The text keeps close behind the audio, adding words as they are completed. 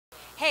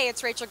Hey,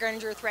 it's Rachel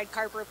Greninger with Red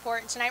Carpet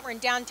Report, and tonight we're in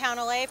downtown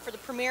LA for the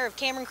premiere of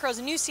Cameron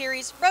Crowe's new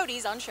series,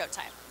 Roadies, on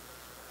Showtime.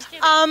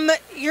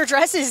 Your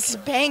dress is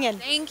banging.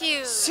 Thank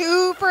you.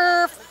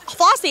 Super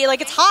flossy, like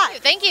it's hot.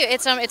 Thank you.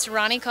 It's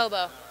Ronnie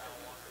Kobo.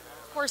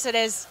 Of course it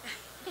is.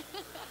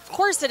 Of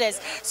course it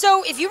is.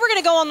 So, if you were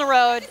going to go on the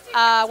road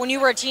when you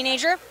were a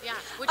teenager, Yeah,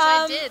 which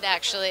I did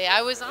actually.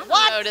 I was on the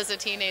road as a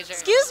teenager.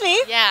 Excuse me?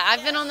 Yeah,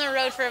 I've been on the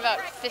road for about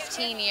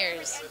 15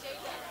 years.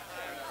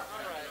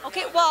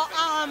 Okay, well,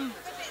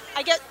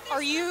 I guess,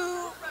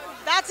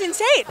 that's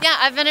insane. Yeah,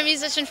 I've been a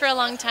musician for a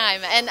long time,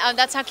 and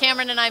that's how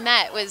Cameron and I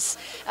met, was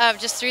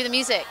just through the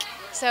music.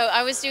 So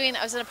I was in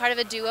a part of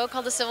a duo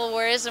called the Civil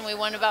Wars, and we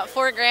won about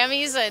 4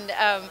 Grammys, and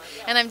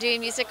I'm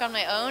doing music on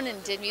my own,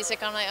 and did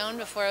music on my own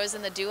before I was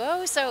in the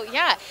duo. So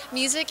yeah,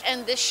 music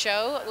and this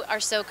show are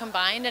so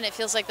combined, and it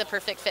feels like the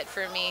perfect fit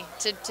for me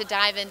to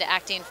dive into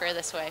acting for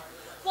this way.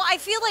 Well, I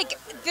feel like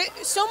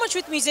so much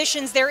with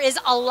musicians, there is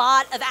a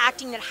lot of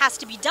acting that has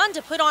to be done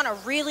to put on a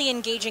really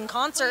engaging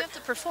concert. Well, you have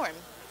to perform.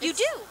 You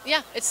do.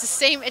 Yeah, it's the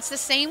same. It's the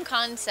same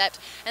concept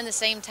and the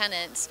same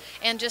tenets.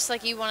 And just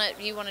like you want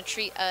to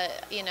treat a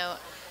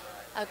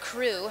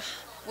crew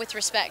with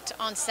respect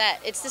on set,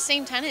 it's the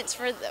same tenets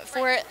for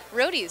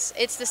roadies.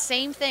 It's the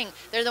same thing.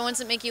 They're the ones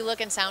that make you look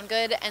and sound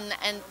good, and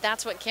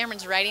that's what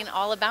Cameron's writing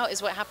all about,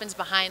 is what happens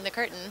behind the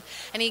curtain.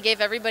 And he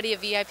gave everybody a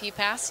VIP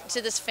pass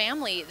to this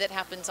family that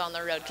happens on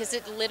the road, because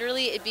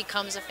it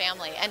becomes a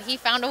family, and he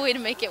found a way to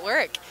make it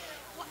work.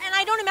 And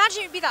I don't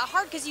imagine it'd be that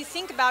hard, because you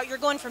think about, you're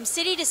going from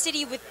city to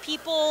city with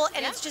people,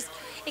 and it's just,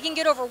 it can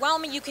get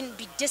overwhelming. You can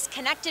be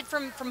disconnected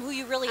from who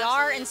you really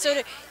are, and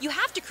so you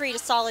have to create a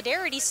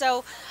solidarity.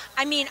 So,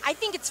 I mean, I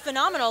think it's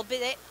phenomenal, but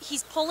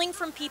he's pulling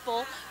from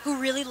people who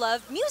really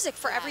love music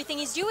for everything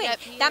he's doing.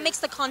 That makes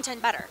the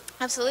content better.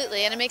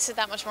 Absolutely, and it makes it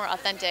that much more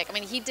authentic. I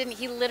mean,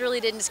 he literally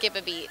didn't skip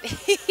a beat.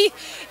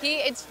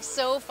 It's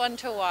so fun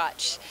to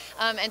watch,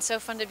 and so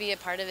fun to be a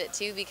part of it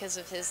too, because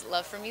of his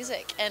love for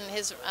music and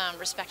his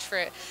respect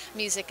for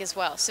music as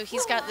well. So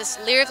he's got this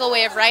lyrical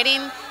way of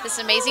writing this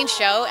amazing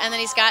show, and then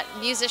he's got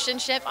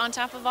musicianship on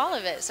top of all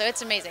of it. So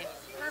it's amazing.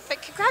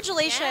 Perfect.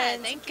 Congratulations. Yeah,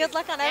 thank you. Good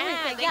luck on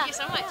everything. Thank you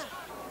so much.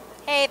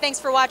 Hey, thanks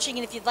for watching,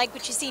 and if you'd like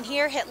what you've seen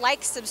here, hit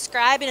like,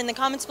 subscribe, and in the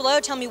comments below,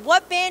 tell me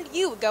what band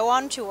you would go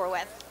on tour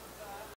with.